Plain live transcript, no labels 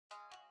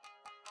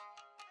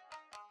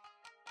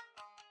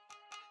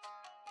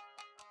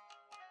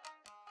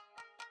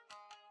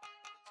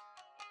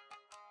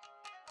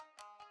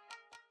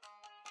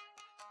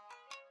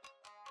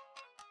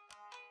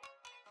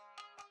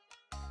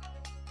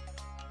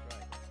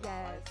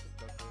Yes.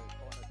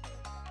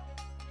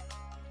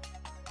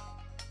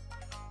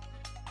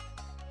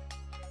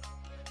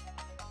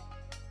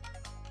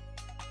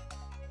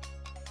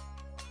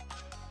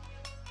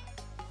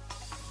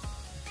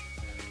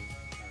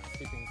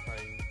 Keeping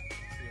time.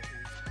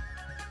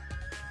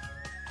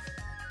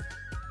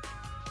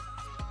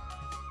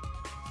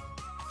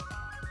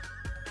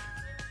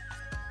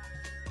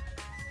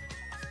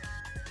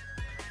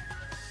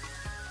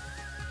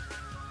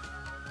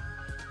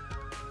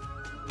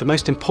 The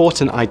most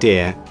important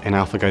idea in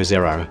AlphaGo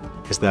Zero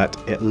is that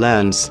it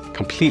learns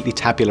completely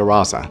tabula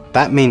rasa.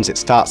 That means it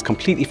starts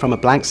completely from a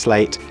blank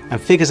slate and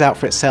figures out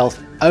for itself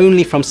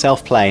only from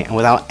self-play and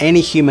without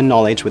any human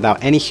knowledge,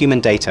 without any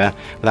human data,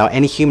 without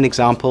any human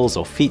examples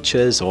or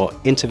features or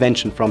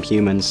intervention from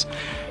humans.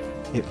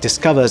 It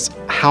discovers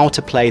how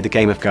to play the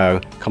game of Go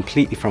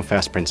completely from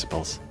first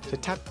principles. So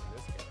Shows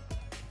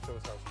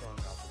how strong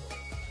AlphaGo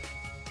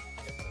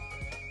is.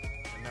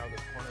 And now the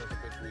corner is a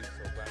bit weak,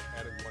 so black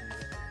added one move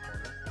to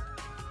the corner.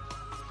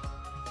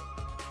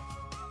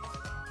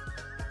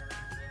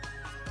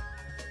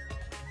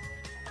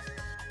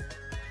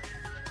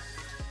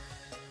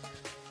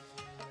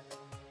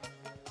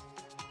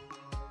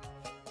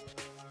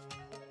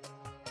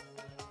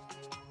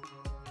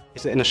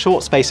 is that in a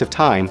short space of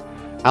time,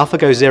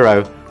 AlphaGo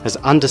Zero has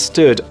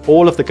understood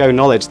all of the Go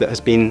knowledge that has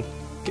been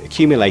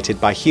accumulated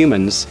by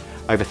humans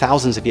over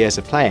thousands of years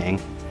of playing,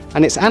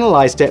 and it's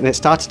analysed it and it's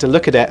started to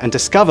look at it and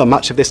discover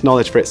much of this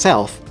knowledge for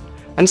itself.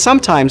 And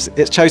sometimes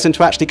it's chosen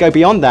to actually go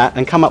beyond that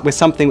and come up with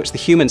something which the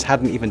humans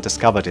hadn't even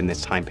discovered in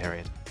this time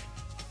period.